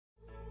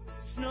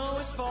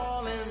is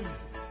falling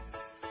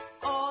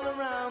all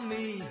around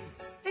me.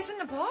 Listen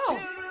to Paul.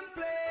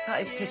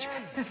 That is pitch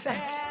perfect.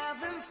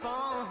 Having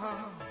fun.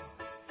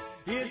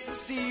 It's the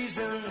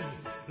season,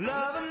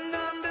 love and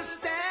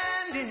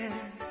understanding.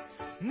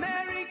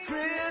 Merry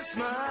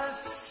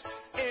Christmas,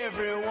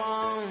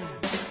 everyone.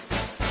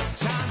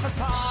 Time for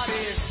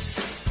parties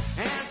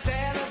and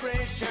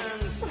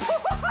celebrations.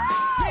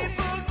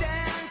 People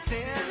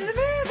dancing. This is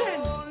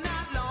amazing. All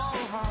night long.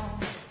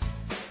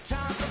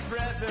 Time for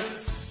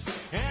presents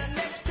and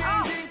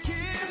exchanging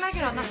kisses.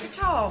 Megan on that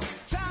guitar.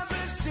 Time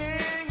for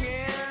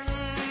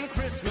singing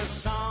Christmas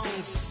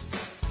songs.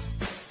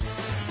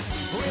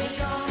 We're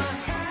gonna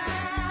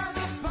have a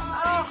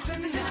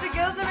party. Listen to the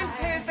girls, they're in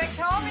perfect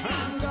harmony.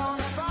 I'm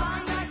gonna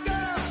find that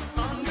girl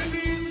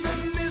underneath the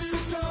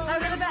mistletoe.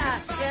 Louder the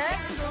better,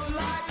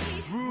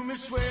 yeah? Room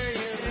is swaying,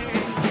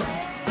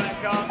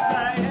 records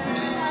playing.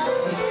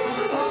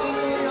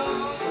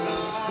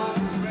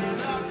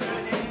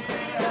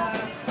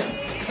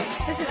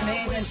 This is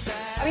amazing.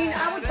 I mean,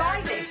 I would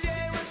buy this.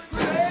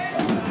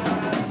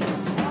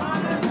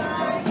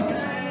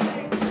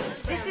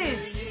 This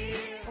is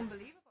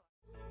unbelievable.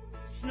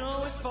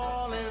 Snow is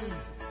falling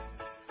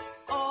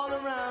all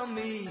around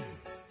me.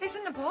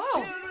 Listen to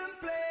Paul.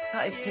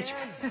 That is pitch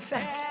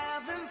perfect.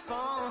 Having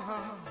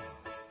fun.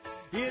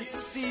 It's the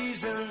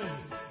season,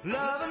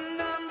 love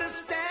and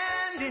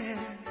understanding.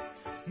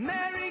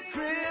 Merry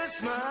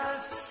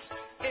Christmas,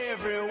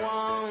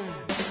 everyone.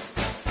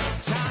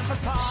 Time for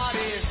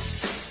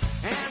parties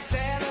and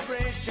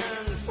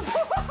celebrations.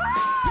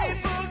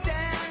 People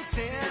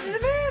dancing. This is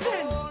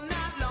amazing. All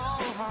night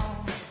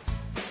long.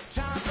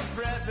 Time for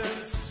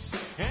presents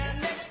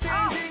and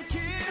exchanging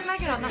kisses.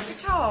 Megan on that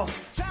guitar.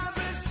 Time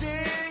for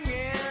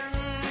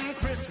singing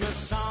Christmas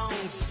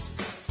songs.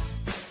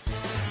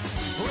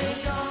 We're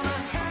gonna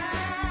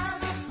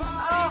have a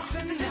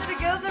party. Listen to the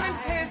girls, they're in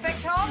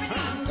perfect harmony.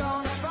 I'm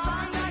gonna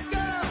find that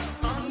girl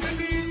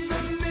underneath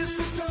the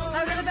mistletoe.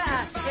 Louder the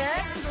better,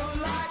 yeah?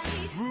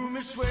 Room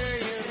is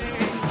swaying,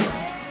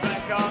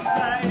 records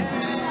playing.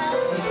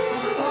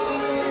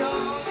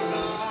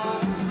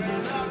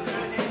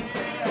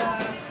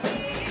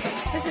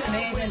 This is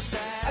amazing.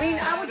 I mean,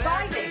 I would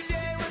buy this.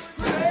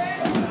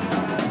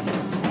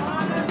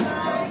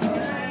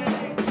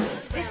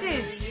 This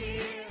is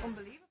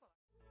unbelievable.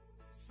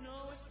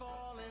 Snow is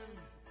falling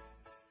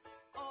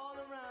all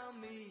around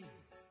me.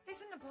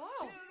 Listen to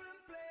Paul.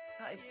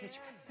 That is pitch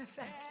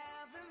perfect.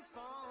 Having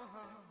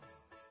fun.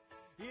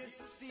 It's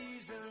the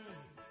season,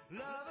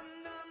 love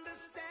and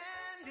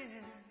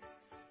understanding.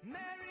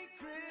 Merry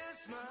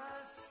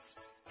Christmas,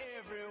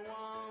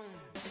 everyone.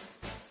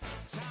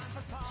 Time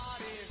for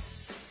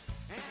parties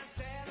and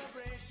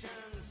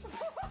celebrations.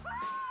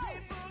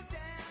 People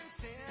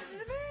dancing. This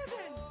is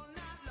amazing. All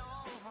night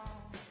long.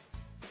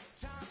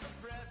 Time for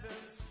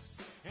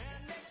presents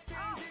and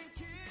exchanging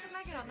kisses.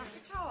 Megan on that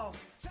guitar.